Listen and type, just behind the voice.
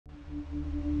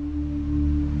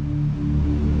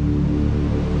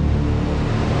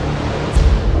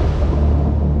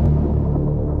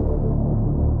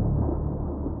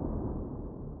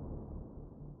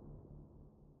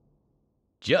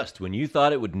Just when you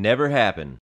thought it would never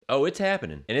happen. Oh, it's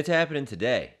happening, and it's happening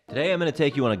today. Today I'm going to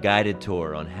take you on a guided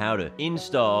tour on how to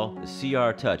install the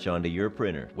CR Touch onto your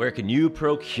printer. Where can you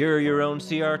procure your own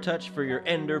CR Touch for your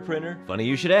Ender printer? Funny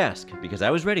you should ask, because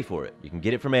I was ready for it. You can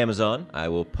get it from Amazon. I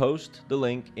will post the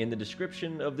link in the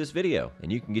description of this video,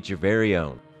 and you can get your very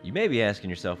own. You may be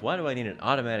asking yourself, why do I need an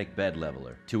automatic bed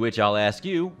leveler? To which I'll ask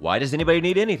you, why does anybody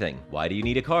need anything? Why do you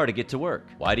need a car to get to work?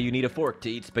 Why do you need a fork to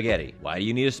eat spaghetti? Why do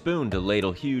you need a spoon to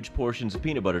ladle huge portions of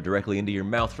peanut butter directly into your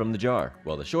mouth from the jar?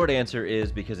 Well, the short answer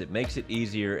is because it makes it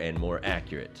easier and more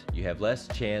accurate. You have less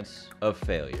chance of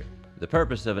failure. The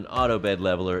purpose of an auto bed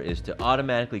leveler is to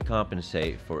automatically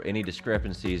compensate for any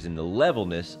discrepancies in the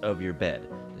levelness of your bed.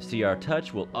 The CR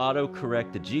Touch will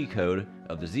auto-correct the G-code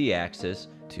of the Z-axis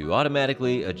to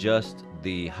automatically adjust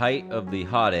the height of the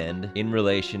hot end in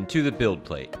relation to the build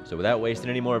plate. So without wasting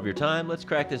any more of your time, let's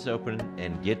crack this open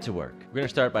and get to work. We're going to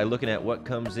start by looking at what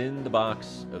comes in the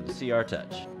box of the CR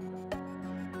Touch.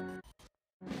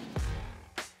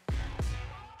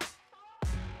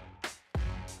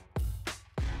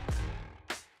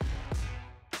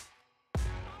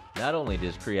 Not only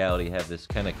does Creality have this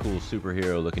kind of cool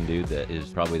superhero looking dude that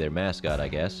is probably their mascot, I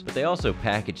guess, but they also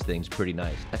package things pretty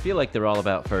nice. I feel like they're all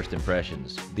about first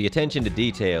impressions. The attention to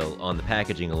detail on the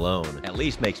packaging alone at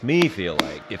least makes me feel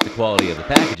like if the quality of the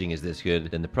packaging is this good,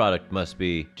 then the product must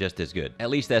be just as good. At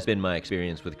least that's been my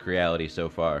experience with Creality so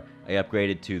far. I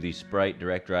upgraded to the Sprite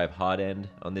direct drive hot end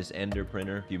on this Ender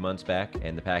printer a few months back,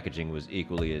 and the packaging was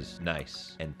equally as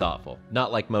nice and thoughtful.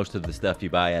 Not like most of the stuff you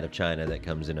buy out of China that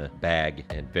comes in a bag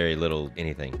and very little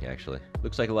anything, actually.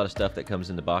 Looks like a lot of stuff that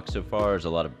comes in the box so far is a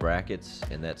lot of brackets,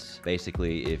 and that's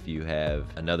basically if you have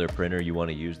another printer you want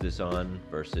to use this on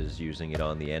versus using it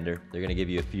on the Ender. They're going to give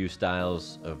you a few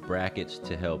styles of brackets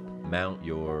to help mount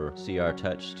your CR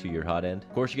Touch to your hot end.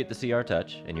 Of course, you get the CR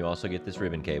Touch, and you also get this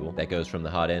ribbon cable that goes from the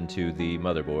hot end to the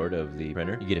motherboard of the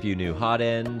printer. You get a few new hot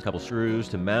ends, a couple screws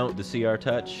to mount the CR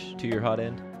Touch to your hot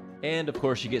end, and of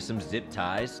course you get some zip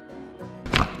ties.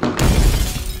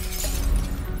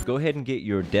 Go ahead and get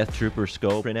your Death Trooper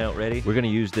skull printout ready. We're going to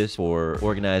use this for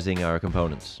organizing our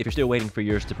components. If you're still waiting for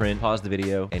yours to print, pause the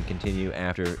video and continue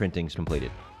after printing's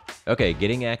completed. Okay,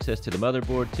 getting access to the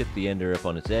motherboard, tip the Ender up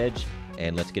on its edge,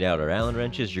 and let's get out our Allen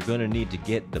wrenches. You're going to need to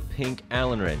get the pink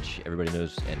Allen wrench. Everybody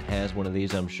knows and has one of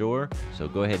these, I'm sure. So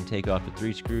go ahead and take off the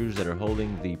 3 screws that are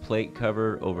holding the plate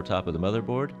cover over top of the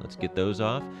motherboard. Let's get those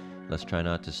off. Let's try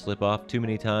not to slip off too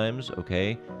many times.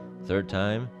 Okay, third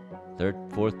time.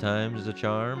 Fourth time is a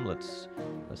charm. Let's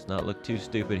not look too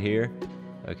stupid here.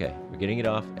 Okay, we're getting it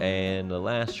off, and the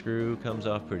last screw comes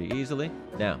off pretty easily.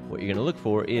 Now, what you're gonna look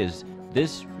for is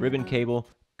this ribbon cable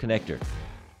connector.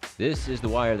 This is the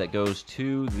wire that goes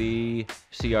to the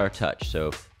CR Touch.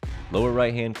 So, lower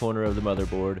right-hand corner of the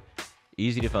motherboard,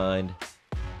 easy to find.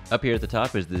 Up here at the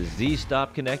top is the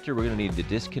Z-stop connector. We're gonna need to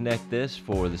disconnect this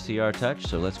for the CR Touch.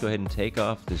 So let's go ahead and take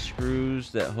off the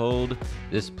screws that hold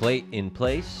this plate in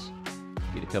place.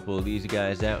 Get a couple of these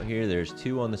guys out here. There's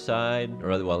 2 on the side, or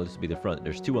well, this will be the front.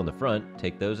 There's 2 on the front.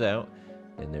 Take those out.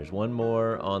 And there's 1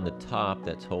 more on the top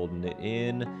that's holding it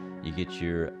in. You get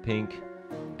your pink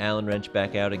Allen wrench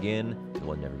back out again, the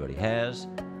one everybody has.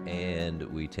 And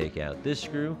we take out this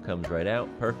screw, comes right out.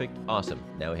 Perfect, awesome.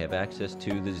 Now we have access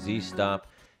to the Z-stop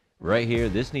right here.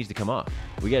 This needs to come off.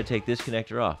 We got to take this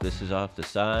connector off. This is off the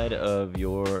side of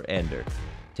your Ender.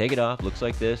 Take it off, looks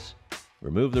like this.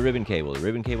 Remove the ribbon cable. The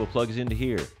ribbon cable plugs into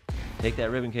here. Take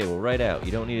that ribbon cable right out.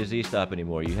 You don't need a Z-stop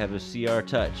anymore. You have a CR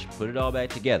Touch. Put it all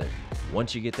back together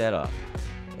once you get that off.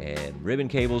 And ribbon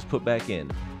cables put back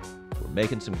in. We're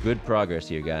making some good progress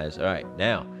here, guys. All right,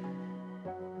 now,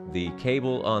 the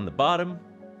cable on the bottom,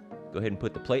 go ahead and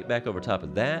put the plate back over top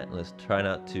of that. Let's try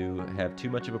not to have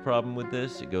too much of a problem with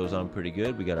this. It goes on pretty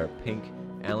good. We got our pink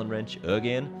Allen wrench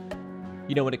again.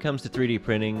 You know, when it comes to 3D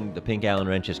printing, the pink Allen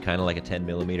wrench is kind of like a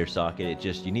 10mm socket.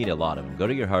 You need a lot of them. Go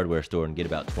to your hardware store and get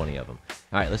about 20 of them.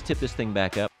 All right, let's tip this thing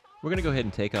back up. We're going to go ahead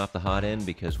and take off the hot end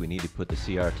because we need to put the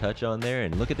CR Touch on there.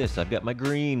 And look at this, I've got my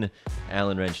green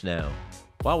Allen wrench now.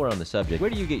 While we're on the subject, where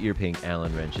do you get your pink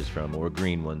Allen wrenches from, or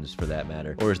green ones for that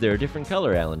matter? Or is there a different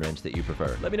color Allen wrench that you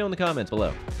prefer? Let me know in the comments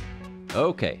below.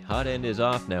 Okay, hot end is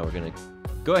off. Now we're going to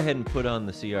go ahead and put on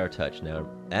the CR Touch. Now,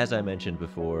 as I mentioned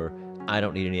before, I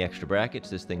don't need any extra brackets.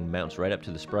 This thing mounts right up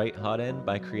to the Sprite hot end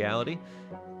by Creality.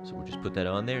 So we'll just put that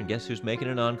on there, and guess who's making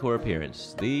an encore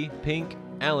appearance? The pink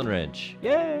Allen wrench.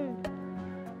 Yay!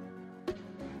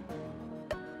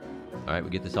 All right, we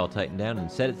get this all tightened down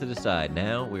and set it to the side.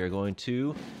 Now we are going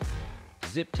to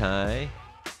zip tie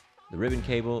the ribbon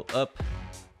cable up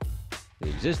the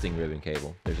existing ribbon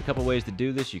cable. There's a couple ways to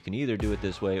do this. You can either do it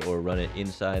this way or run it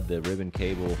inside the ribbon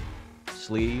cable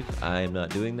sleeve. I am not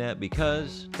doing that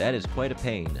because that is quite a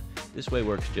pain. This way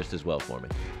works just as well for me.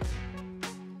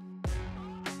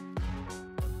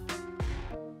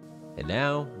 And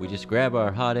now we just grab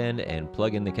our hot end and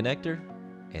plug in the connector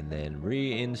and then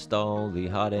reinstall the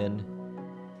hot end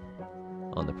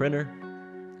on the printer.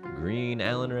 Green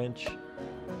Allen wrench,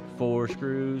 4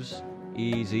 screws,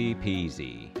 easy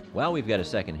peasy. While we've got a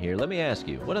second here, let me ask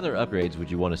you, what other upgrades would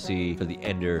you want to see for the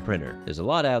Ender printer? There's a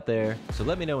lot out there, so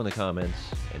let me know in the comments,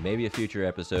 and maybe a future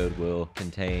episode will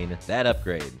contain that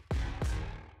upgrade.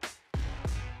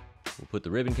 We'll put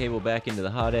the ribbon cable back into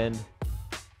the hot end,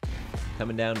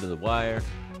 coming down to the wire,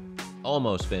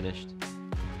 almost finished.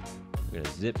 We're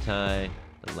gonna zip tie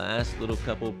the last little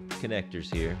couple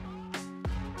connectors here.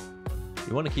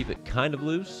 You want to keep it kind of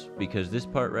loose because this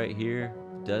part right here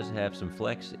does have some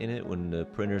flex in it when the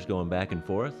printer's going back and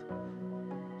forth.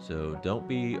 So don't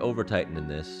be over tightening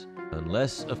this,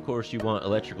 unless of course you want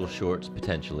electrical shorts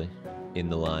potentially in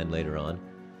the line later on,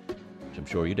 which I'm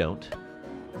sure you don't.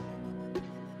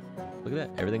 Look at that,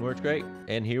 everything works great.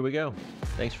 And here we go.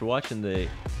 Thanks for watching the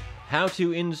how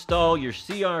to install your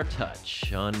CR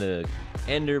Touch on the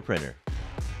Ender printer.